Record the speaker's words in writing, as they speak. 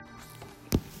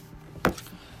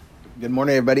Good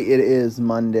morning, everybody. It is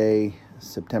Monday,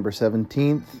 September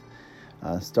 17th,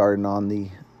 starting on the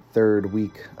third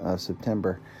week of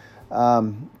September.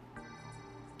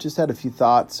 Just had a few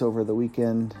thoughts over the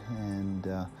weekend, and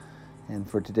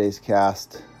for today's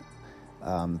cast,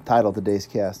 the title of today's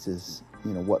cast is,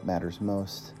 what matters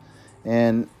most?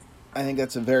 And I think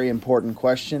that's a very important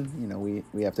question.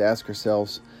 We have to ask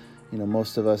ourselves,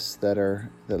 most of us that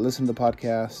listen to the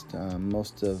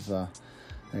podcast,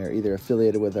 they're either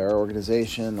affiliated with our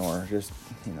organization or just,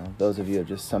 those of you who have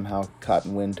just somehow caught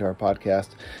wind to our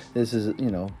podcast. This is,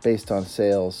 based on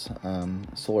sales,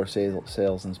 solar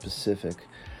sales in specific.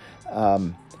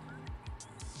 And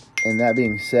that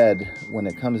being said, when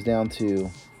it comes down to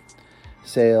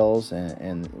sales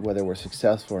and whether we're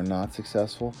successful or not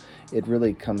successful, it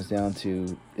really comes down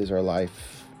to, is our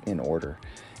life in order?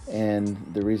 And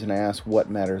the reason I ask what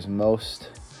matters most,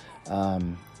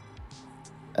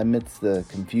 amidst the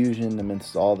confusion,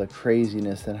 amidst all the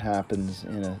craziness that happens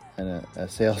in a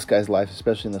sales guy's life,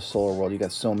 especially in the solar world, you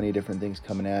got so many different things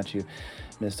coming at you.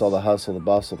 Amidst all the hustle, the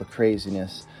bustle, the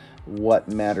craziness, what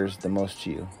matters the most to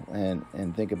you? And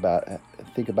think about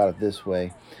it this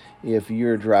way: if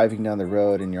you're driving down the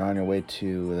road and you're on your way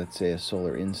to, let's say, a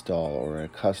solar install or a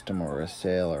customer or a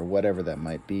sale or whatever that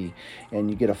might be, and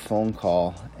you get a phone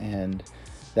call, and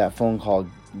that phone call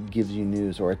gives you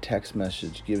news, or a text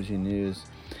message gives you news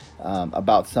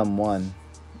about someone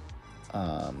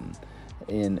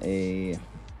in a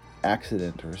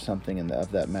accident or something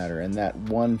of that matter, and that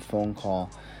one phone call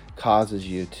causes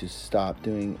you to stop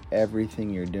doing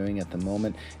everything you're doing at the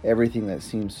moment, everything that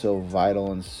seems so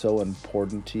vital and so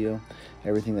important to you,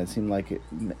 everything that seemed like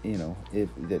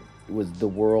that was the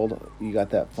world. You got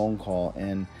that phone call,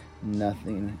 and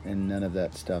nothing and none of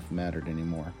that stuff mattered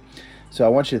anymore. So I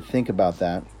want you to think about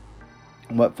that.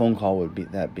 What phone call would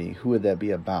that be? Who would that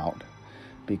be about?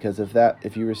 Because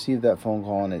if you received that phone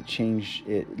call and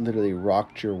it literally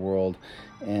rocked your world,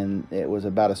 and it was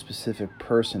about a specific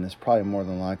person, it's probably more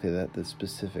than likely that the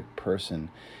specific person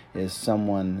is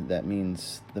someone that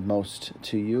means the most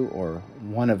to you, or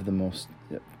one of the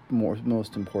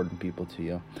most important people to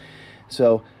you.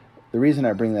 So the reason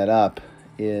I bring that up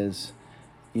is,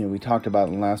 we talked about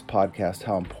in the last podcast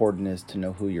how important it is to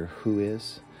know who your who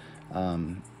is,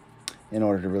 in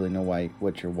order to really know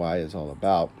what your why is all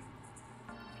about.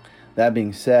 That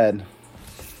being said,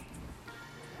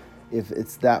 if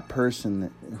it's that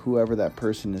person, whoever that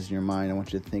person is in your mind, I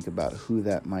want you to think about who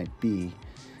that might be.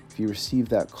 If you receive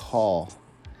that call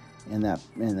and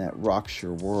that rocks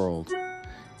your world,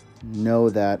 know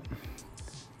that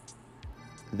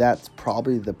that's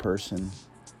probably the person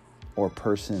or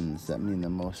persons that mean the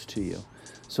most to you.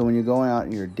 So when you're going out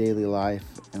in your daily life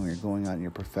and when you're going out in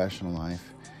your professional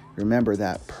life, remember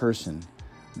that person.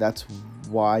 That's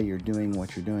why you're doing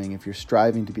what you're doing. If you're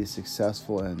striving to be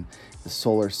successful in the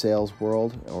solar sales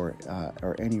world, or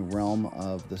any realm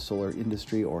of the solar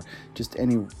industry, or just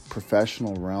any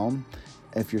professional realm,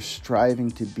 if you're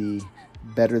striving to be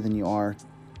better than you are,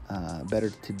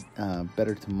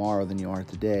 better tomorrow than you are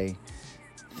today,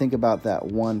 think about that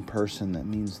one person that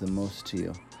means the most to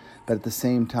you. But at the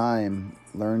same time,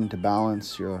 learn to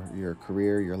balance your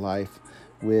career, your life,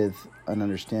 with an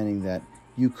understanding that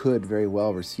you could very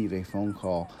well receive a phone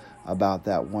call about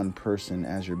that one person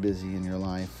as you're busy in your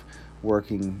life,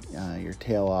 working your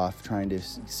tail off, trying to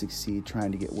succeed,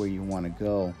 trying to get where you want to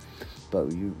go. But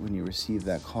when you receive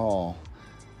that call,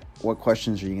 what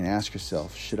questions are you going to ask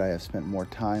yourself? Should I have spent more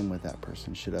time with that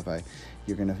person? It's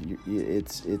going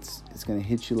to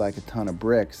hit you like a ton of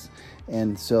bricks.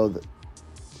 And so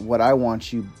what I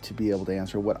want you to be able to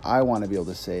answer, what I want to be able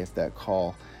to say if that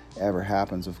call ever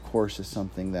happens, of course, is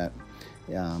something that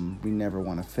we never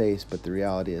want to face, but the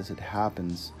reality is it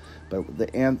happens. But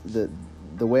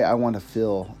the way I want to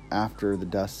feel after the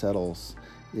dust settles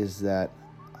is that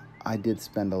I did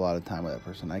spend a lot of time with that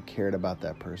person. I cared about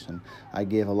that person. I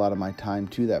gave a lot of my time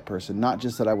to that person. Not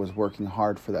just that I was working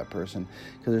hard for that person,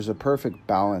 because there's a perfect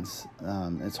balance.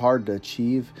 It's hard to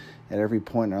achieve at every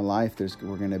point in our life.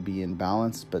 We're going to be in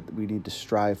balance, but we need to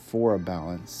strive for a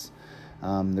balance.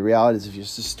 The reality is, if you're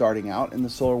just starting out in the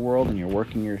solar world and you're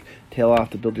working your tail off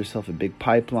to build yourself a big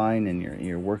pipeline, and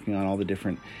you're working on all the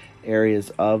different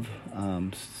areas of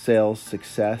sales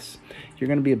success, you're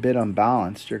going to be a bit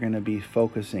unbalanced. You're going to be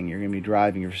focusing. You're going to be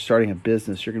driving. You're starting a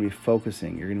business. You're going to be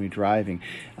focusing. You're going to be driving.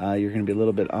 You're going to be a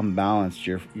little bit unbalanced.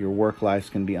 Your work life's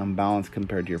going to be unbalanced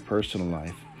compared to your personal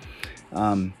life.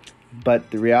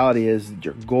 But the reality is,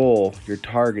 your goal, your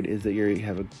target, is that you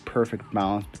have a perfect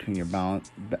balance between your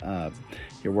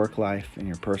work life and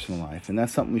your personal life. And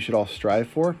that's something we should all strive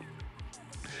for,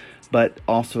 but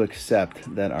also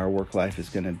accept that our work life is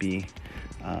going to be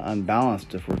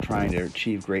unbalanced if we're trying to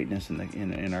achieve greatness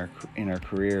in our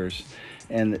careers.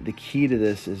 And the key to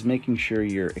this is making sure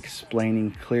you're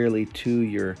explaining clearly to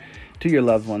your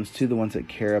loved ones, to the ones that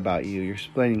care about you. You're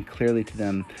explaining clearly to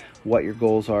them what your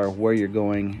goals are, where you're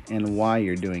going, and why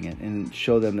you're doing it, and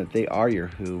show them that they are your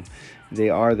who. They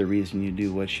are the reason you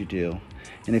do what you do.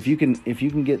 And if you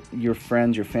can get your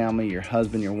friends, your family, your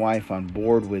husband, your wife on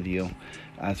board with you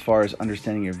as far as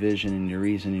understanding your vision and your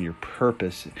reason and your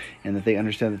purpose, and that they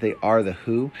understand that they are the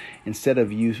who, instead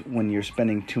of you when you're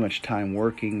spending too much time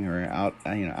working or out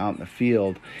in the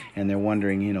field, and they're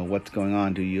wondering, what's going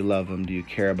on, do you love them, do you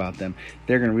care about them,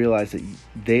 they're going to realize that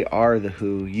they are the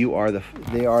who,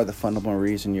 they are the fundamental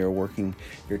reason you're working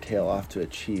your tail off to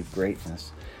achieve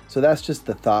greatness. So that's just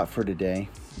the thought for today.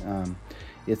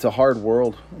 It's a hard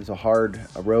world. It's a hard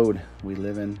road we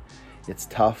live in. It's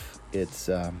tough. It's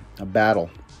a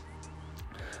battle.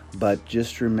 But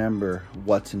just remember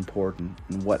what's important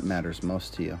and what matters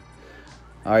most to you.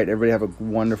 All right, everybody have a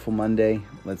wonderful Monday.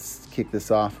 Let's kick this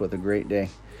off with a great day.